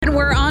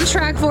On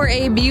track for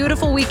a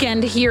beautiful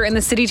weekend here in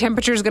the city.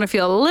 Temperature is going to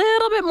feel a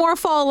little bit more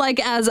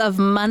fall-like as of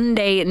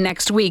Monday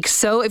next week.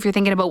 So if you're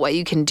thinking about what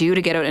you can do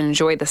to get out and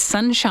enjoy the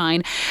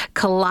sunshine,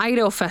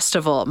 Kaleido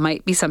Festival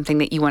might be something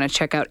that you want to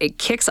check out. It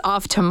kicks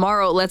off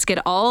tomorrow. Let's get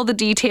all the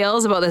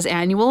details about this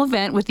annual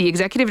event with the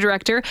Executive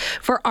Director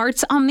for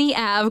Arts on the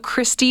Ave,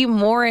 Christy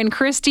Morin.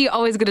 Christy,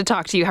 always good to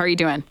talk to you. How are you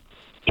doing?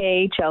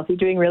 Hey, Chelsea,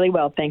 doing really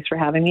well. Thanks for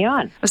having me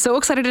on. I'm so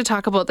excited to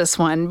talk about this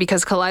one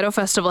because Kaleido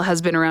Festival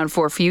has been around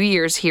for a few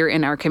years here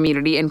in our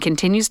community and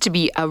continues to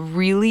be a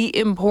really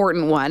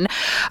important one.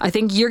 I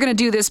think you're going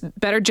to do this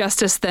better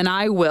justice than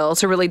I will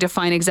to really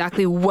define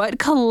exactly what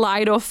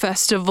Kaleido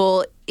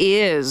Festival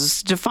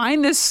is.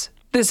 Define this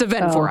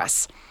event for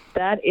us.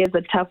 That is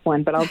a tough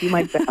one, but I'll do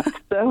my best.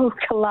 So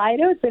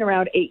Kaleido has been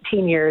around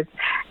 18 years,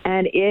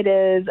 and it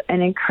is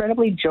an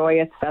incredibly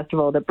joyous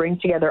festival that brings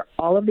together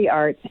all of the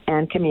arts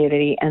and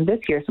community, and this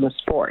year some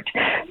sport.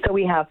 So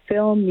we have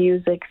film,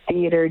 music,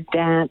 theater,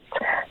 dance,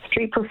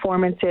 street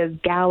performances,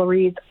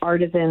 galleries,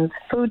 artisans,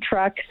 food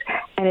trucks,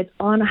 and it's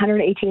on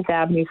 118th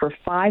Avenue for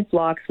 5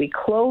 blocks. We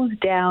closed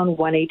down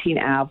 118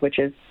 Ave, which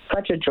is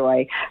such a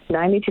joy,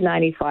 90 to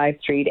 95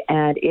 Street,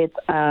 and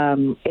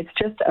it's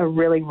just a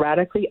really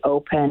radically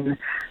open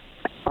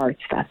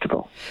arts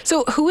festival.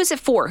 So who is it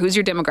for? Who's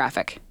your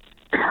demographic?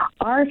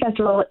 Our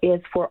festival is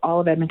for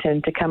all of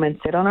Edmonton to come and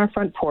sit on our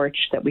front porch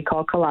that we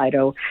call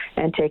Kaleido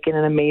and take in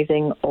an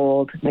amazing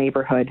old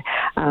neighborhood.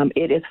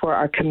 It is for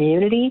our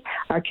community.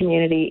 Our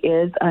community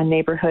is a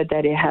neighborhood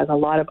that it has a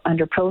lot of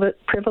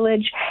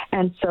underprivileged,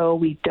 and so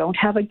we don't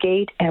have a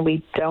gate and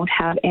we don't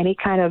have any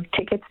kind of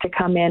tickets to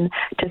come in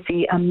to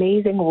see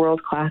amazing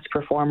world-class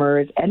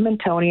performers,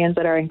 Edmontonians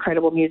that are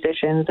incredible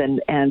musicians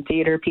and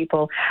theater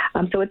people.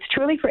 So it's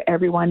truly for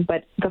everyone,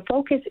 but the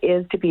focus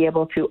is to be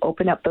able to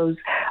open up the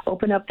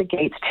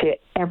gates to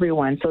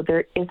everyone. So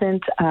there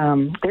isn't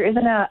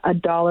a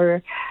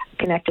dollar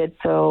connected.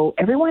 So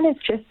everyone is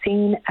just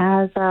seen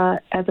as a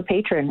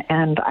patron,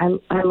 and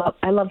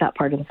I love that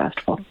part of the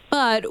festival.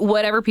 But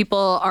whatever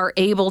people are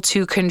able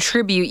to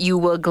contribute, you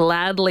will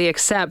gladly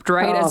accept,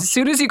 right? As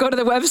soon as you go to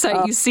the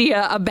website, you see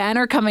a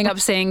banner coming up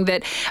saying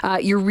that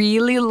you're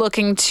really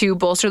looking to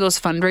bolster those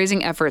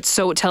fundraising efforts.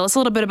 So tell us a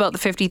little bit about the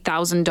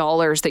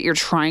 $50,000 that you're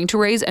trying to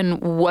raise and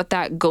what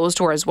that goes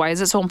towards. Why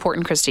is it so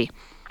important, Christy?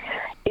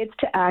 It's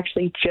to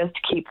actually just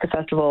keep the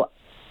festival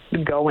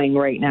going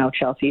right now,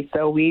 Chelsea.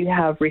 So we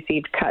have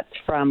received cuts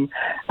from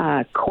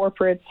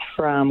corporates,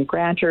 from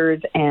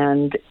grantors,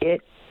 and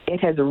it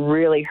has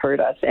really hurt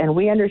us. And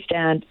we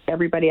understand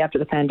everybody after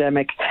the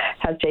pandemic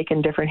has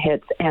taken different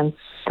hits, and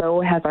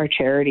so has our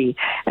charity.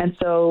 And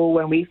so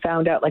when we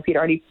found out, like we'd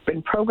already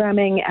been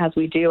programming as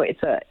we do,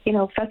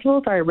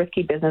 festivals are a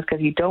risky business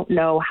because you don't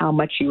know how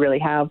much you really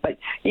have, but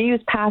you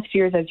use past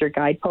years as your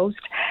guidepost.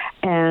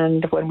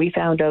 And when we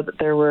found out that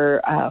there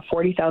were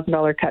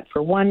 $40,000 cut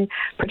for one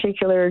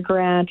particular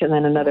grant, and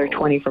then another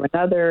 20 from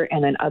another,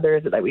 and then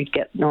others that we'd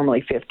get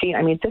normally 15.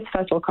 I mean, this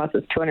festival costs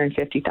us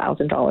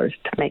 $250,000 to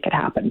make it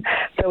happen.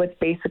 So it's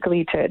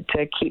basically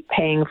to keep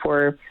paying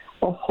for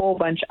a whole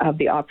bunch of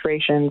the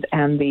operations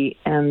and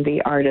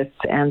the artists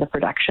and the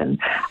production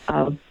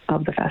of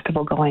the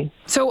festival going.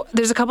 So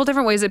there's a couple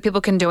different ways that people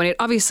can donate.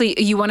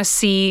 Obviously, you want to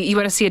see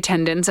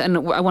attendance, and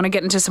I want to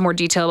get into some more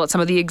detail about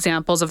some of the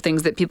examples of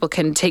things that people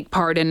can take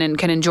part in and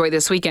can enjoy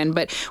this weekend.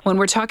 But when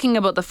we're talking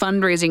about the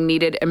fundraising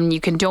needed,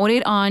 you can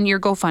donate on your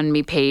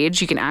GoFundMe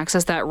page. You can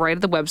access that right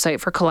at the website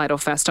for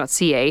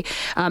kaleidofest.ca.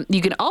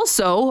 You can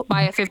also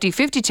buy a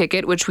 50-50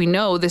 ticket, which we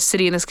know this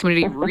city and this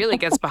community really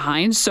gets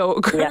behind. So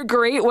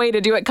great way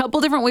to do it. A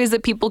couple different ways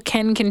that people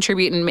can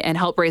contribute and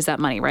help raise that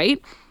money,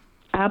 right?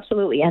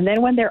 Absolutely. And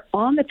then when they're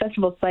on the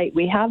festival site,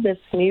 we have this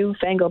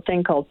newfangled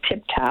thing called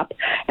Tip Tap.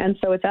 And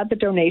so it's at the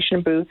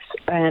donation booths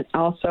and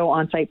also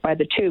on site by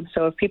the tube.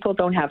 So if people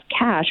don't have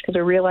cash, because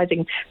we're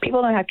realizing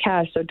people don't have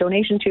cash, so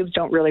donation tubes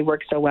don't really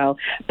work so well.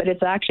 But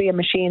it's actually a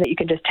machine that you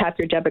can just tap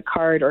your debit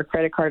card or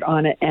credit card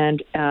on it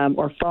and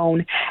or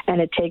phone, and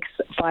it takes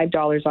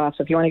 $5 off.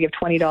 So if you want to give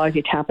 $20,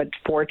 you tap it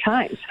 4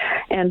 times.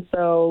 And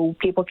so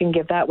people can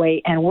give that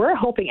way. And we're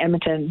hoping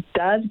Edmonton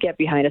does get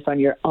behind us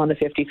on the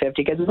 50-50,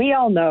 because we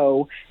all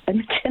know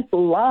Edmonton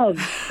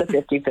loves the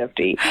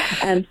 50-50.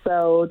 And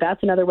so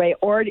that's another way.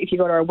 Or if you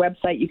go to our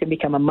website, you can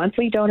become a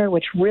monthly donor,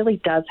 which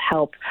really does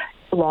help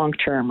long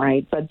term,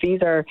 right? But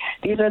these are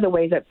the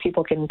ways that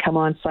people can come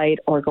on site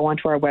or go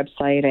onto our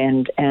website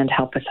and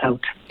help us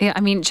out. Yeah, I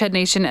mean, Ched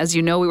Nation, as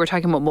you know, we were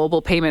talking about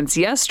mobile payments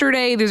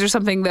yesterday. These are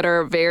something that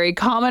are very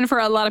common for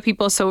a lot of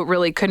people, so it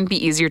really couldn't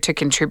be easier to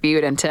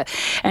contribute and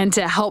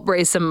to help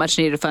raise some much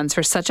needed funds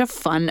for such a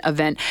fun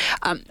event.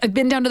 I've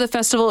been down to the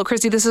festival,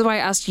 Christy. This is why I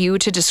asked you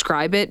to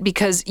describe it,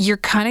 because you're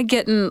kind of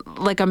getting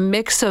like a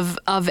mix of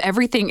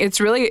everything. It's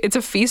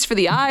a feast for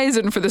the eyes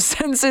and for the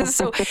senses.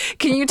 So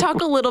can you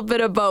talk a little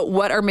bit about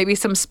what are maybe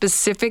some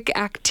specific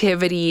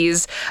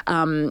activities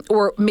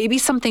or maybe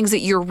some things that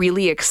you're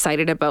really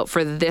excited about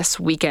for this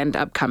weekend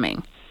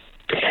upcoming?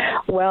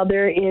 Well,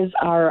 there is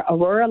our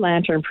Aurora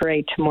Lantern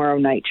Parade tomorrow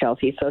night,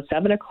 Chelsea. So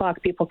 7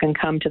 o'clock, people can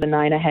come to the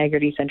Nina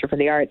Haggerty Center for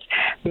the Arts,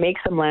 make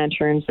some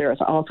lanterns. There's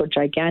also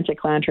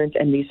gigantic lanterns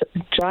and these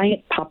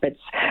giant puppets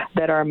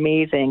that are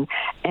amazing.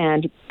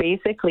 And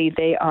basically,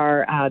 they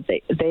are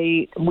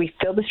we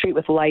fill the street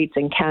with lights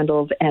and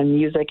candles and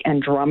music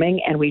and drumming,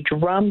 and we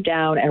drum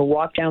down and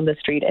walk down the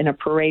street in a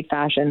parade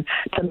fashion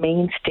to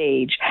main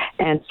stage.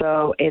 And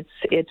so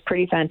it's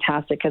pretty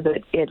fantastic because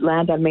it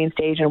lands on main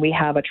stage, and we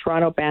have a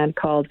Toronto band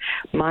called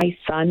My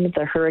Son,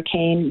 the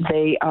Hurricane.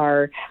 They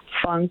are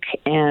funk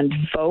and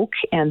folk,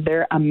 and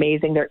they're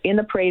amazing. They're in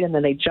the parade, and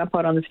then they jump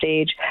out on the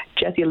stage.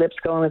 Jesse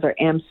Lipscomb is our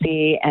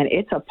MC, and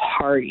it's a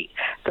party.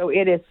 So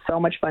it is so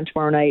much fun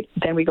tomorrow night.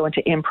 Then we go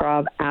into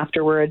improv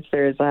afterwards.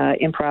 There's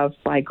improv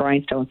by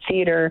Grindstone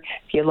Theatre.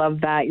 If you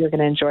love that, you're going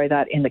to enjoy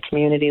that in the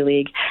Community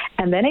League.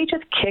 And then it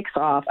just kicks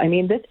off. I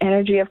mean, this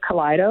energy of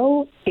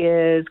Kaleido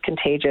is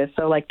contagious.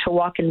 So like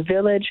Tawakan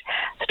Village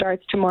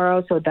starts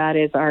tomorrow. So that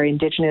is our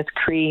Indigenous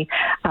Cree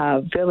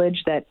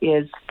village that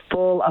is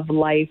full of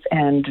life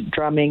and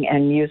drumming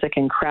and music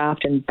and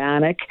craft and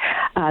bannock.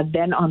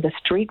 Then on the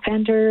street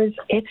vendors,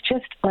 it's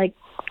just like,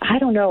 I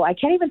don't know. I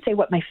can't even say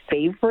what my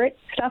favorite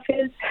stuff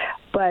is,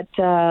 but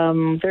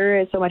there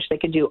is so much they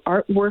can do.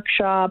 Art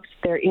workshops.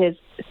 There is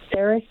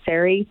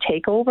Sarasari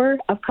takeover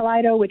of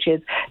Kaleido, which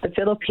is the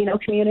Filipino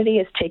community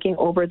is taking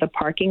over the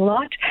parking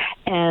lot,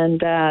 and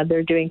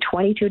they're doing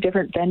 22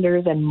 different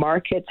vendors and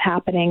markets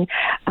happening.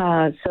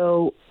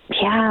 So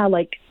yeah,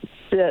 like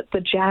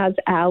the Jazz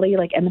Alley,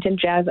 like Edmonton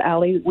Jazz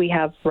Alley, we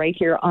have right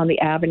here on the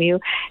avenue,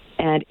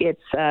 and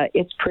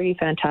it's pretty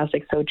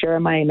fantastic. So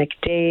Jeremiah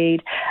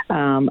McDade,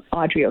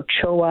 Audrey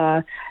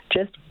Ochoa,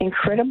 just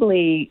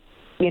incredibly,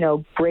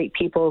 great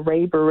people.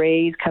 Ray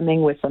Beret's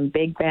coming with some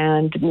big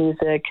band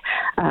music.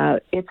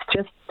 It's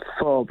just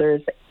full.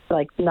 There's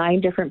like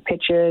 9 different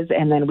pitches,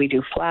 and then we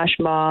do flash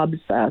mobs.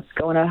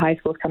 Scona High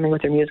School's coming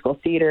with their musical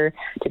theater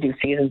to do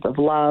Seasons of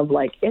Love.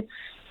 Like it's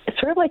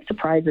sort of like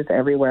surprises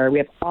everywhere. We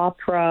have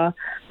opera.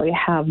 We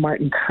have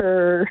Martin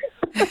Kerr.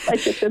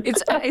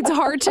 It's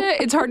hard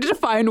to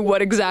define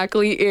what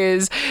exactly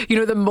is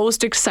the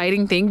most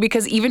exciting thing,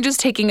 because even just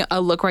taking a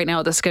look right now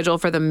at the schedule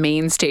for the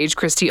main stage,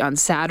 Christy, on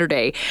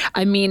Saturday,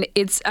 I mean,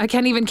 I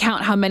can't even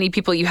count how many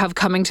people you have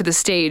coming to the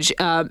stage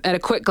at a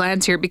quick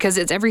glance here, because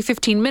it's every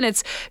 15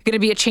 minutes going to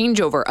be a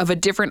changeover of a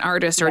different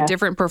artist or a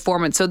different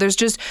performance. So there's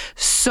just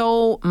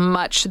so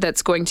much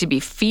that's going to be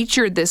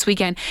featured this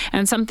weekend,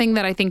 and something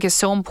that I think is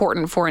so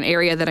important for an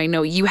area that I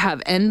know you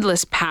have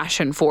endless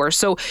passion for.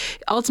 So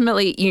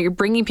ultimately, you're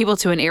bringing people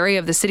to an area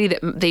of the city that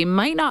they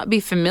might not be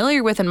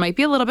familiar with and might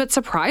be a little bit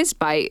surprised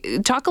by.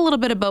 Talk a little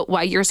bit about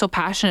why you're so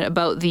passionate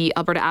about the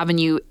Alberta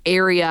Avenue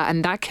area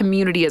and that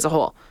community as a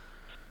whole.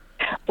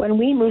 When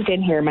we moved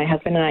in here, my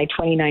husband and I,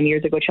 29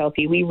 years ago,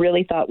 Chelsea, we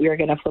really thought we were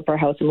going to flip our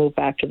house and move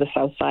back to the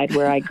south side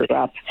where I grew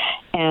up.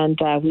 And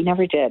we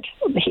never did.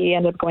 He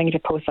ended up going into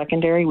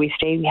post-secondary. We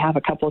stayed. We have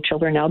a couple of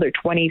children now. They're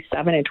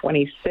 27 and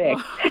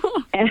 26.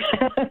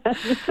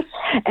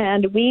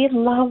 And we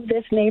love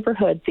this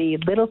neighborhood. The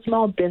little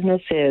small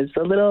businesses,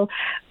 the little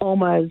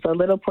omas, the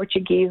little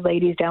Portuguese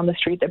ladies down the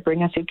street that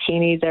bring us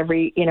zucchinis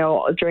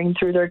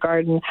through their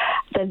garden.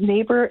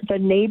 The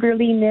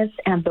neighborliness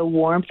and the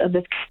warmth of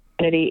this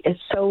community is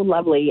so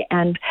lovely.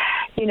 And,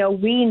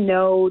 we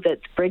know that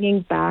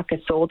bringing back a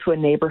soul to a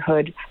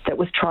neighborhood that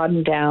was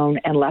trodden down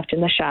and left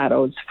in the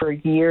shadows for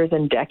years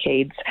and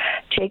decades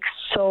takes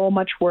so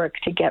much work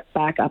to get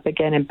back up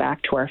again and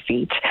back to our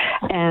feet.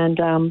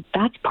 And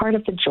that's part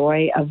of the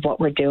joy of what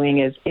we're doing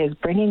is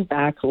bringing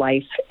back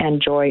life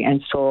and joy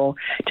and soul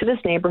to this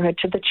neighborhood,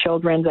 to the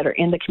children that are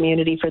in the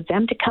community, for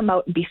them to come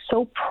out and be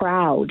so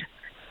proud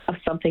of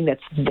something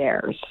that's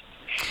theirs.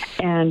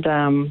 And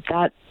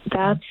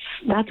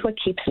that's what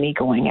keeps me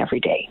going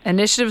every day.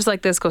 Initiatives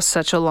like this go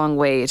such a long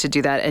way to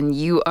do that, and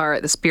you are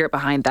the spirit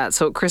behind that.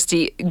 So,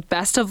 Christy,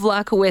 best of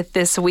luck with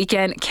this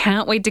weekend.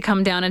 Can't wait to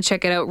come down and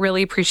check it out.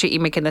 Really appreciate you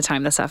making the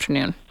time this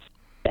afternoon.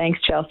 Thanks,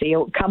 Chelsea.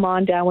 Come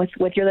on down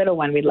with your little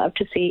one. We'd love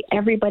to see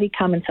everybody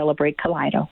come and celebrate Kaleido.